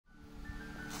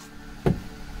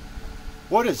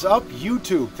What is up,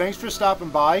 YouTube? Thanks for stopping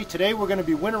by. Today we're going to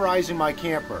be winterizing my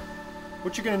camper.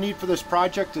 What you're going to need for this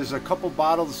project is a couple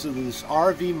bottles of this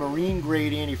RV marine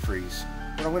grade antifreeze.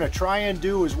 What I'm going to try and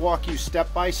do is walk you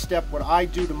step by step what I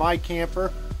do to my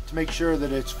camper to make sure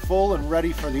that it's full and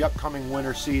ready for the upcoming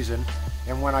winter season.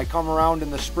 And when I come around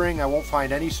in the spring, I won't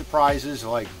find any surprises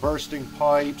like bursting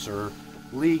pipes or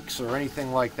leaks or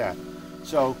anything like that.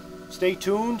 So stay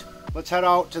tuned. Let's head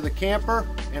out to the camper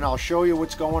and I'll show you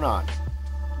what's going on.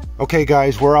 Okay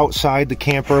guys, we're outside the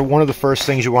camper. One of the first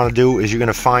things you want to do is you're going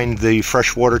to find the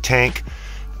freshwater tank,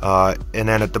 and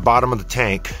then at the bottom of the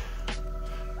tank,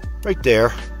 right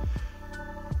there,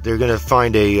 they're going to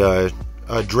find a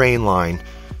drain line.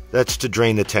 That's to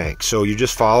drain the tank. So you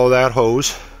just follow that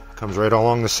hose, comes right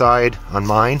along the side on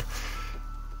mine,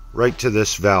 right to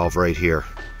this valve right here.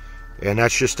 And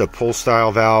that's just a pull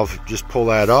style valve. Just pull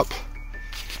that up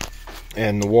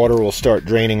and the water will start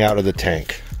draining out of the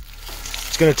tank.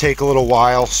 It's going to take a little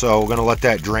while, so we're going to let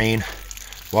that drain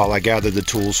while I gather the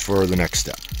tools for the next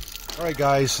step. Alright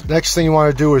guys, next thing you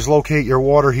want to do is locate your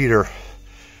water heater.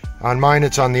 On mine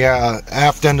it's on the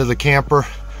aft end of the camper,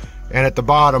 and at the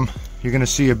bottom you're going to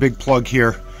see a big plug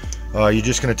here. You're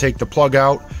just going to take the plug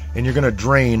out and you're going to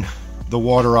drain the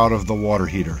water out of the water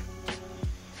heater.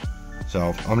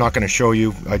 So I'm not going to show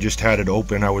you, I just had it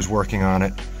open, I was working on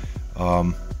it.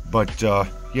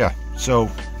 Yeah,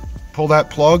 so pull that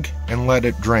plug and let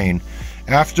it drain.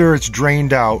 After it's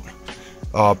drained out,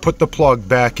 put the plug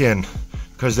back in,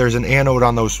 because there's an anode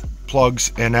on those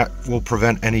plugs and that will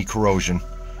prevent any corrosion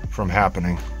from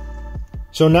happening.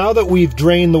 So now that we've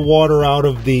drained the water out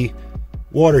of the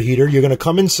water heater, you're going to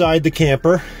come inside the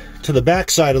camper to the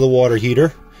back side of the water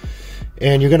heater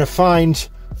and you're going to find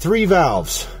 3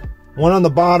 valves. One on the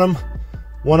bottom,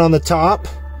 one on the top,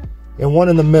 and one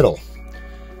in the middle.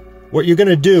 What you're going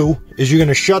to do is you're going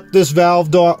to shut this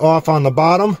valve off on the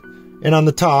bottom and on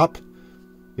the top.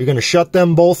 You're going to shut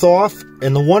them both off,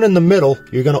 and the one in the middle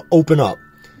you're going to open up.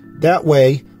 That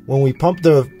way, when we pump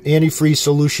the antifreeze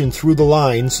solution through the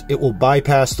lines, it will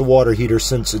bypass the water heater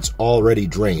since it's already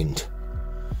drained.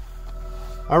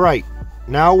 Alright,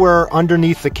 now we're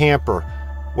underneath the camper.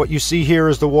 What you see here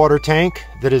is the water tank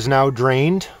that is now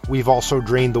drained. We've also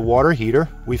drained the water heater.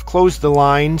 We've closed the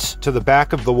lines to the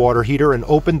back of the water heater and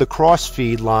opened the cross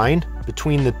feed line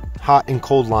between the hot and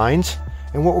cold lines.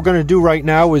 And what we're going to do right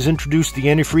now is introduce the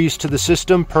antifreeze to the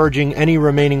system, purging any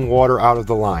remaining water out of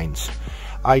the lines.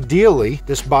 Ideally,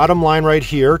 this bottom line right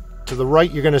here, to the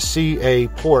right you're going to see a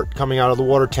port coming out of the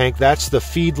water tank. That's the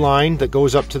feed line that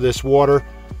goes up to this water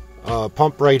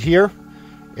pump right here.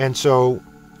 And so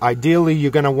ideally,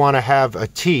 you're going to want to have a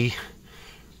T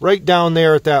right down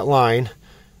there at that line.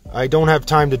 I don't have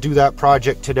time to do that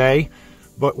project today,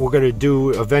 but what we're going to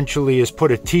do eventually is put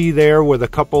a T there with a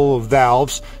couple of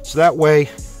valves. So that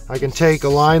way I can take a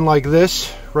line like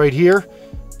this right here,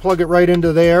 plug it right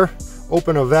into there,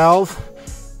 open a valve,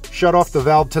 shut off the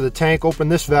valve to the tank, open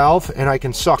this valve, and I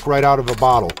can suck right out of a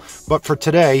bottle. But for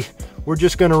today, we're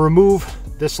just going to remove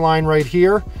this line right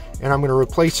here, and I'm going to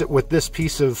replace it with this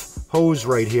piece of hose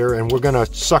right here, and we're going to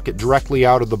suck it directly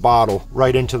out of the bottle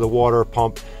right into the water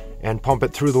pump and pump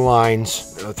it through the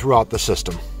lines throughout the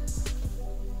system.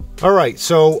 Alright,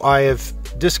 so I have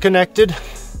disconnected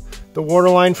the water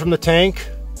line from the tank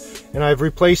and I've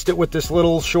replaced it with this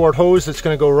little short hose that's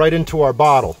going to go right into our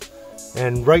bottle.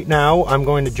 And right now I'm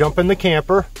going to jump in the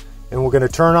camper and we're going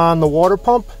to turn on the water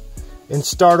pump and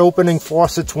start opening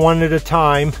faucets one at a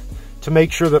time to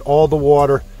make sure that all the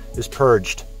water is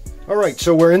purged. Alright,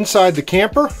 so we're inside the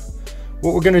camper.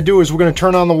 What we're going to do is we're going to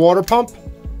turn on the water pump,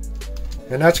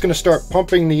 and that's going to start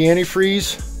pumping the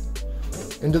antifreeze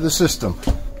into the system.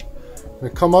 I'm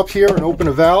going to come up here and open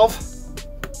a valve.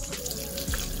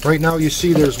 Right now you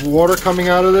see there's water coming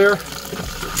out of there.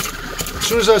 As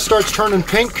soon as that starts turning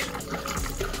pink,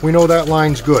 we know that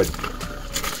line's good.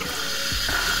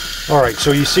 Alright,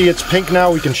 so you see it's pink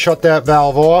now. We can shut that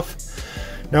valve off.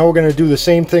 Now we're going to do the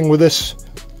same thing with this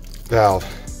valve.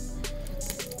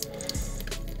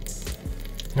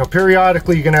 Now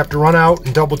periodically you're going to have to run out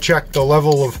and double check the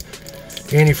level of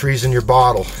antifreeze in your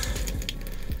bottle.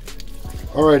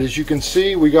 Alright, as you can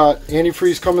see we got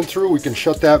antifreeze coming through. We can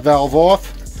shut that valve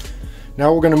off.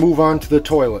 Now we're going to move on to the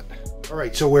toilet.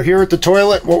 Alright, so we're here at the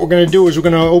toilet. What we're going to do is we're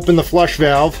going to open the flush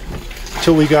valve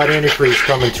until we got antifreeze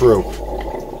coming through.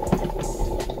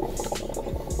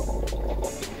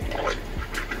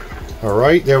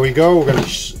 Alright, there we go. We're going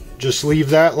to just leave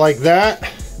that like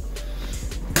that.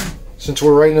 Since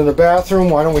we're right in the bathroom,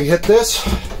 why don't we hit this?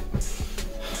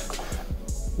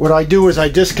 What I do is I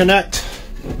disconnect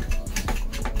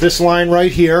this line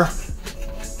right here.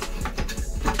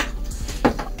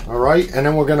 All right, and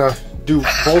then we're gonna do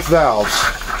both valves.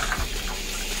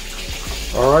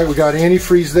 All right, we got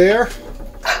antifreeze there.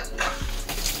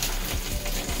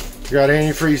 We got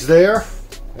antifreeze there.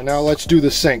 And now let's do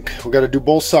the sink. We got to do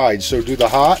both sides. So do the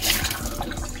hot.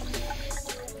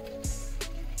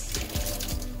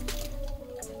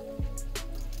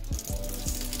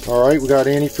 All right, we got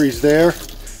antifreeze there.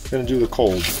 Gonna do the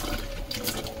cold.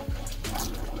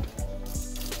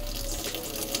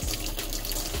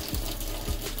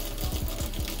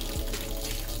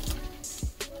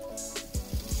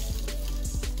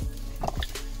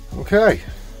 Okay.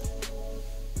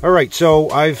 All right, so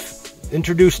I've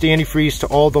introduced antifreeze to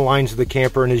all the lines of the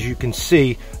camper, and as you can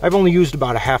see, I've only used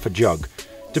about a half a jug.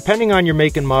 Depending on your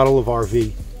make and model of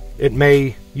RV, it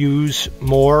may use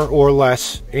more or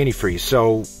less antifreeze.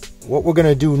 So what we're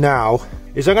gonna do now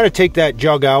is I'm gonna take that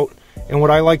jug out, and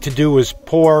what I like to do is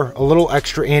pour a little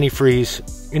extra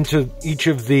antifreeze into each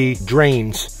of the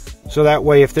drains. So that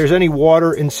way, if there's any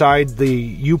water inside the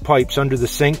U-pipes under the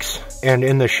sinks and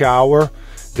in the shower,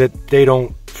 that they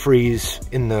don't freeze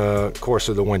in the course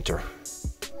of the winter.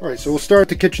 All right, so we'll start at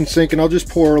the kitchen sink, and I'll just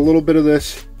pour a little bit of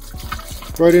this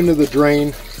right into the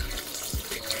drain.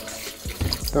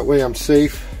 That way I'm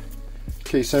safe in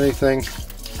case anything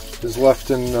is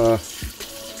left in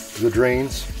the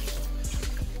drains.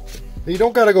 You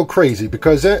don't got to go crazy,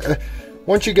 because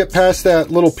once you get past that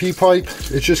little P pipe,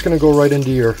 it's just going to go right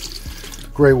into your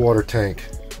gray water tank,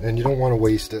 and you don't want to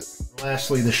waste it.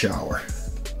 Lastly, the shower.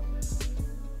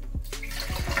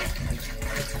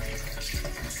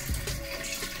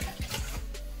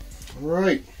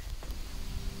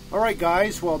 All right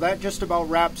guys, well that just about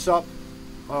wraps up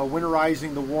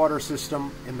winterizing the water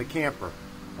system in the camper.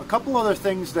 A couple other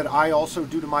things that I also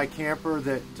do to my camper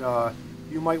that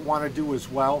you might want to do as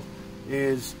well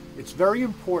is it's very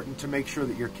important to make sure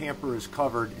that your camper is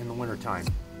covered in the wintertime.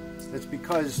 That's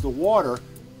because the water,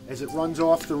 as it runs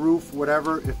off the roof,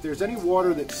 whatever, if there's any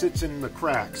water that sits in the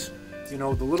cracks, you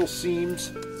know, the little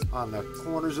seams on the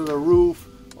corners of the roof,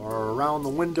 or around the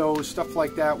windows, stuff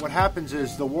like that, what happens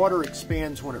is the water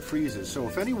expands when it freezes. So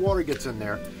if any water gets in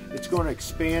there, it's going to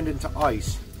expand into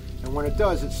ice. And when it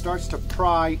does, it starts to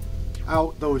pry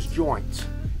out those joints.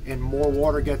 And more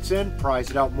water gets in, pries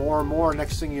it out more and more.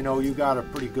 Next thing you know, you got a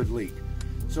pretty good leak.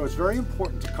 So it's very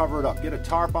important to cover it up. Get a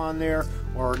tarp on there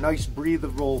or a nice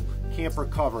breathable camper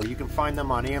cover. You can find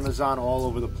them on Amazon all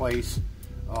over the place.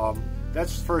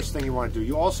 That's the first thing you want to do.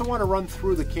 You also want to run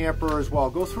through the camper as well.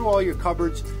 Go through all your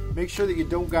cupboards. Make sure that you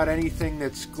don't got anything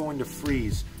that's going to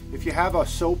freeze. If you have a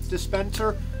soap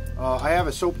dispenser, I have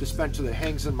a soap dispenser that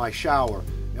hangs in my shower.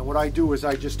 And what I do is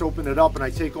I just open it up and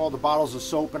I take all the bottles of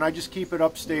soap and I just keep it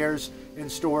upstairs in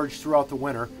storage throughout the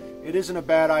winter. It isn't a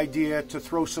bad idea to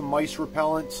throw some mice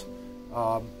repellents.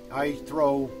 I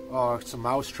throw some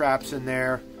mouse traps in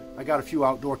there. I got a few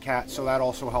outdoor cats, so that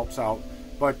also helps out.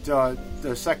 But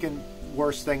the second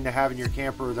worst thing to have in your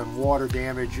camper than water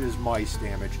damage is mice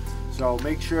damage. So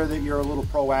make sure that you're a little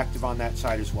proactive on that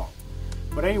side as well.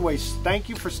 But anyways, thank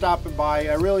you for stopping by.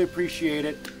 I really appreciate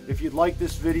it. If you'd like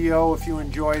this video, if you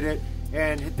enjoyed it,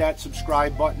 and hit that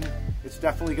subscribe button, it's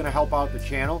definitely going to help out the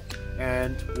channel.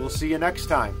 And we'll see you next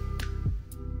time.